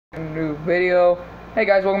New video. Hey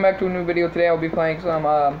guys, welcome back to a new video. Today I'll be playing some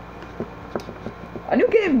a new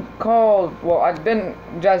game called, well, I didn't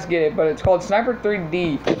just get it, but it's called Sniper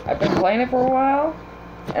 3D. I've been playing it for a while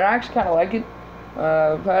and I actually kind of like it.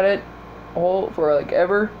 I've had it for like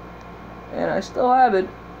ever and I still have it.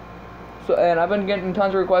 And I've been getting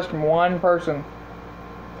tons of requests from one person.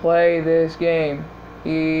 Play this game.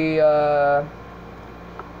 He actually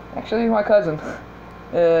he's my cousin.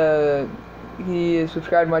 He is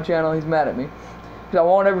subscribed to my channel. He's mad at me because I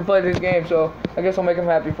won't ever play this game, so I guess I'll make him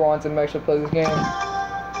happy for once and actually play this game.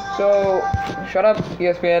 So shut up,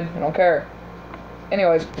 ESPN, I don't care.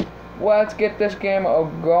 Anyways, let's get this game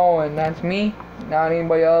going. That's me, not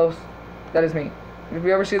anybody else. That is me. If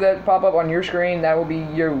you ever see that pop up on your screen, that will be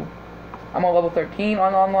you. I'm on level 13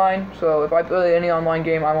 on online, so if I play any online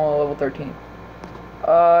game, I'm on level 13.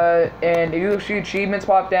 And you see achievements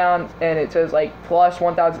pop down, and it says like plus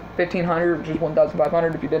 1,500, which is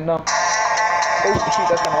 1,500 if you didn't know. Oh shoot,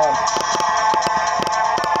 that's kind of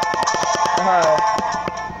loud.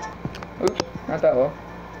 Oops, not that low.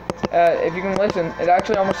 If you can listen, it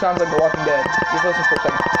actually almost sounds like The Walking Dead. Just listen for a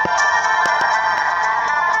second.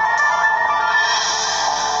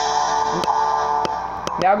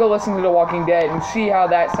 Now go listen to The Walking Dead and see how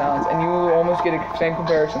that sounds, and you will almost get a same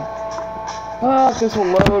comparison. If this will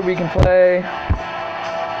load, we can play.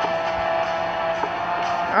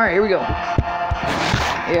 Alright, here we go.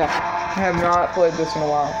 Yeah, I have not played this in a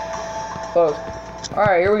while. Close.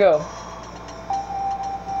 Alright, here we go.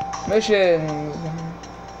 Missions.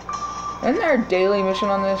 Isn't there a daily mission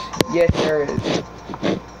on this? Yes, there is.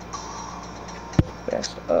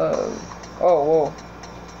 Best of. Oh, whoa.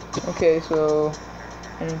 Okay, so.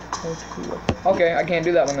 Okay, I can't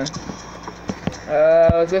do that one then.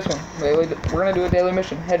 It's this one. We're gonna do a daily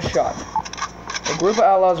mission. Headshot. A group of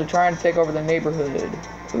outlaws are trying to take over the neighborhood.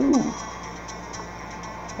 Ooh.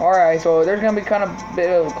 Alright, so there's gonna be quite a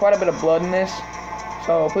bit of blood in this.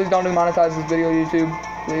 So please don't demonetize this video, YouTube.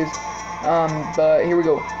 Please. But here we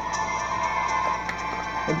go.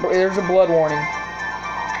 There's a blood warning.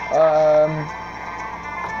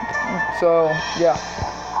 So, yeah.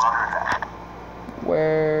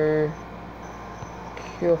 Where...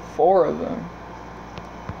 Kill 4 of them.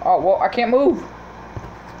 Oh, well, I can't move.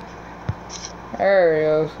 There he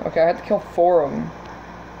goes. Okay, I have to kill 4 of them.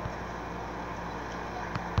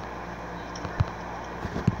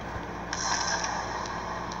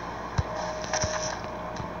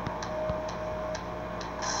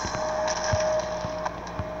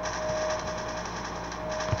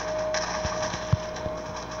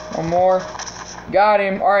 One more. Got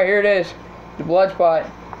him. Alright, here it is. The blood spot.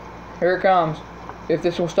 Here it comes. If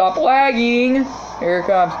this will stop lagging. Here it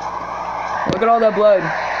comes. Look at all that blood.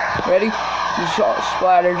 Ready? Just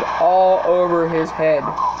splatters all over his head.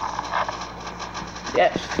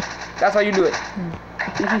 Yes. That's how you do it.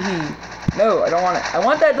 No, I don't want it. I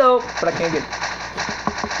want that though, but I can't get it.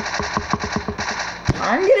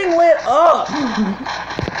 I'm getting lit up.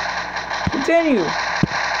 Continue.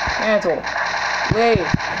 Cancel. Wait.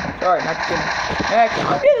 Sorry, not kidding. Heck,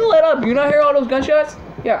 I'm getting lit up. You not hear all those gunshots?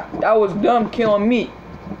 Yeah, that was them killing me.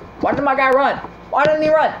 Why did my guy run? Why didn't he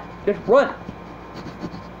run? Just run.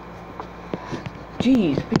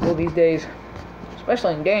 Jeez, people these days,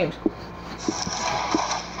 especially in games.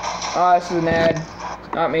 Ah, this is an ad,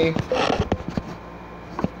 not me.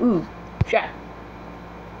 Ooh, shot.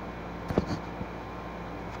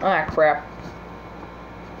 Ah, crap.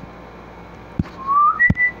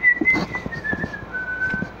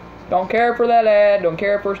 Don't care for that ad. Don't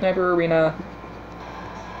care for Sniper Arena.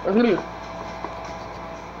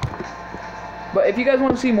 But if you guys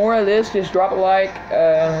want to see more of this, just drop a like.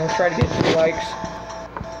 Let's try to get 2 likes.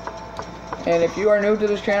 And if you are new to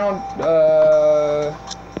this channel,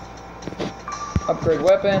 upgrade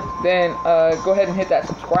weapon, then go ahead and hit that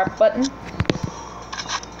subscribe button.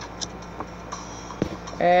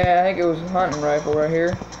 And I think it was a hunting rifle right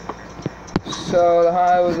here. So the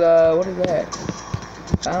high was what is that?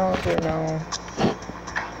 Silencer? No.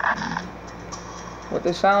 With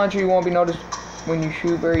the silencer, you won't be noticed when you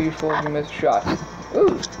shoot. Very useful if you miss a shot.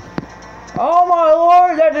 Ooh. Oh my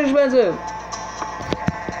lord, that's expensive.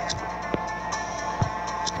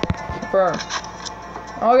 Confirm.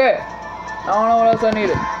 Okay. I don't know what else I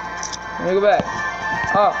needed. Let me go back.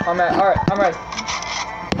 Oh, alright, I'm ready.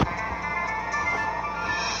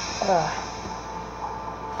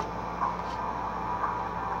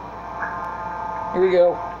 Here we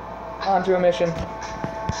go. On to a mission.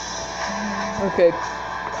 Okay.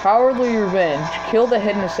 Cowardly revenge. Kill the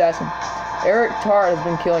hidden assassin. Eric Tarr has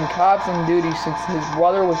been killing cops on duty since his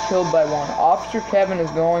brother was killed by one. Officer Kevin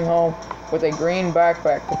is going home with a green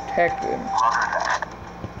backpack to protect him.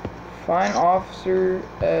 Find Officer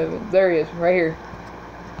Evans. There he is, right here.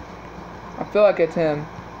 I feel like it's him.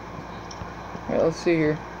 Alright, let's see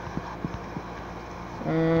here.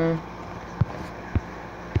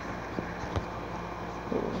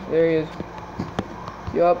 There he is.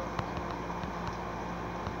 Yup.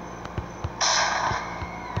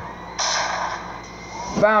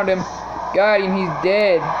 Found him. Got him. He's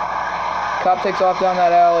dead. Cop takes off down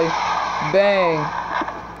that alley. Bang.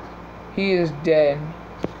 He is dead.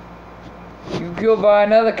 You killed by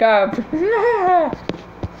another cop.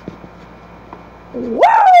 Woo!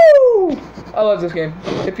 I love this game.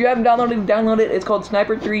 If you haven't downloaded it, download it. It's called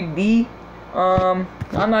Sniper 3D. I'm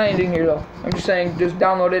not ending here though. I'm just saying, just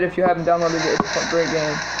download it if you haven't downloaded it. It's a great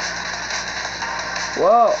game.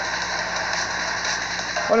 Whoa.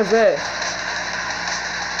 What is this?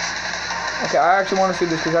 Okay, I actually want to see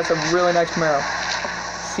this because that's a really nice Camaro.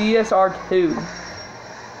 CSR2.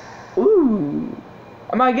 Ooh.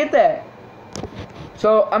 I might get that.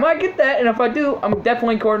 So, I might get that, and if I do, I'm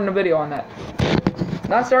definitely recording a video on that.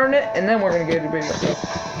 Not starting it, and then we're going to get a video. So,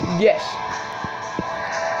 yes.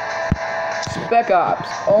 Spec Ops.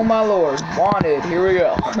 Oh my lord. Wanted. Here we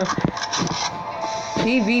go.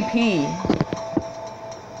 PvP.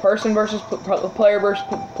 Person versus player versus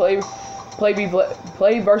play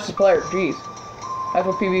versus player. Jeez. That's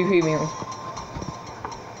what PvP means.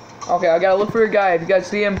 Okay, I gotta look for a guy. If you guys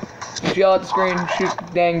see him, just yell at the screen, shoot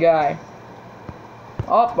the dang guy.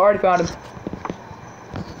 Oh, already found him.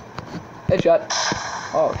 Headshot.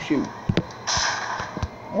 Oh, shoot.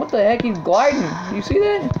 What the heck? He's gliding. You see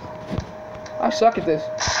that? I suck at this.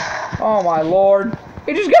 Oh, my lord.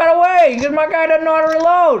 He just got away because my guy doesn't know how to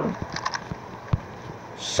reload.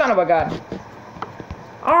 Son of a gun.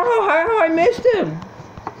 I don't know how I missed him.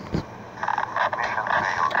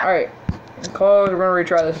 Alright. Close. We're going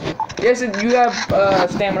to retry this. Yes, you have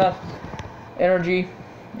stamina. Energy.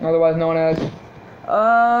 Otherwise known as.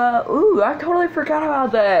 Ooh, I totally forgot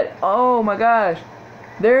about that. Oh my gosh.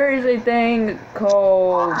 There is a thing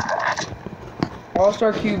called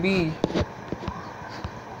All-Star QB.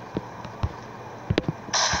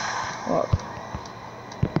 Look.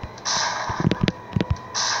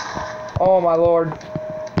 Oh my lord.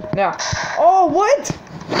 Now. Oh, what?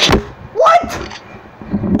 What?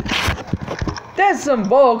 That's some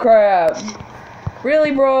bull crap.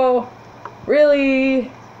 Really, bro?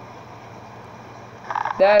 Really?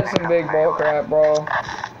 That is some big bull crap, bro.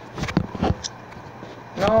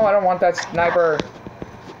 No, I don't want that sniper.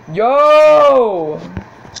 Yo!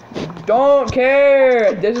 Don't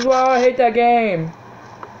care. This is why I hate that game.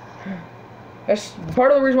 That's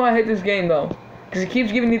part of the reason why I hate this game, though. Because it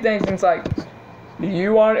keeps giving me things and it's like,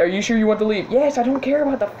 are you sure you want to leave? Yes, I don't care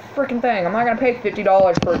about the freaking thing. I'm not going to pay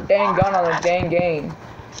 $50 for a dang gun on a dang game.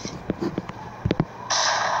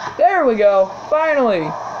 There we go. Finally.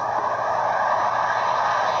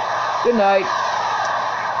 Good night.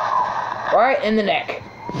 Right in the neck.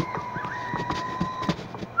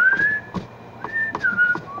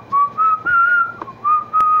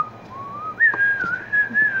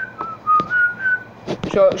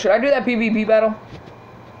 So, should I do that PvP battle?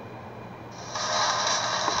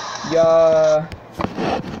 Yeah.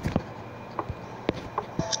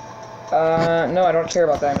 No, I don't care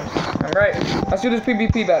about that. Alright, let's do this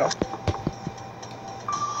PvP battle.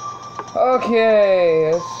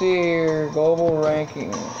 Okay, let's see here. Global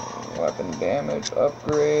ranking. Weapon damage.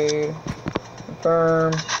 Upgrade.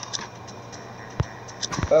 Confirm.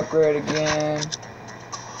 Upgrade again.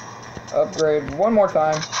 Upgrade one more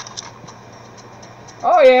time.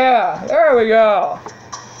 Oh yeah! There we go!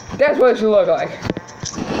 That's what it should look like.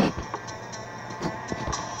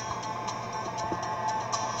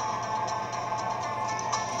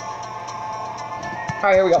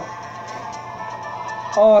 Alright, here we go.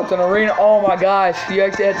 Oh, it's an arena. Oh my gosh. You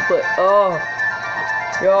actually had to play. Oh.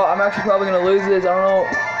 Yo, I'm actually probably going to lose this. I don't know.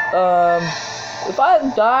 If I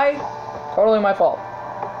die, totally my fault.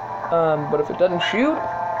 But if it doesn't shoot,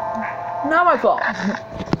 not my fault.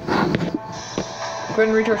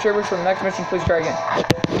 Couldn't reach our servers for the next mission. Please try again.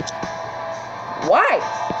 Why?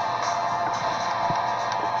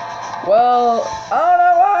 Well, I don't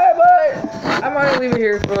know why, but I might leave it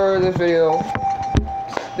here for this video.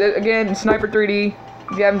 Again, Sniper 3D.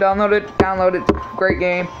 If you haven't downloaded it, download it. Great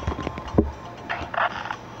game.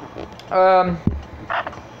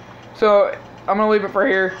 So I'm gonna leave it for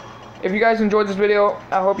here. If you guys enjoyed this video,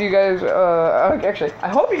 I hope you guys I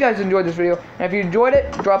hope you guys enjoyed this video. And if you enjoyed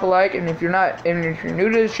it, drop a like. And if you're new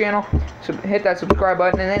to this channel, hit that subscribe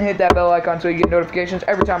button and then hit that bell icon so you get notifications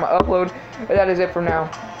every time I upload. But that is it for now.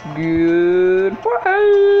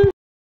 Goodbye.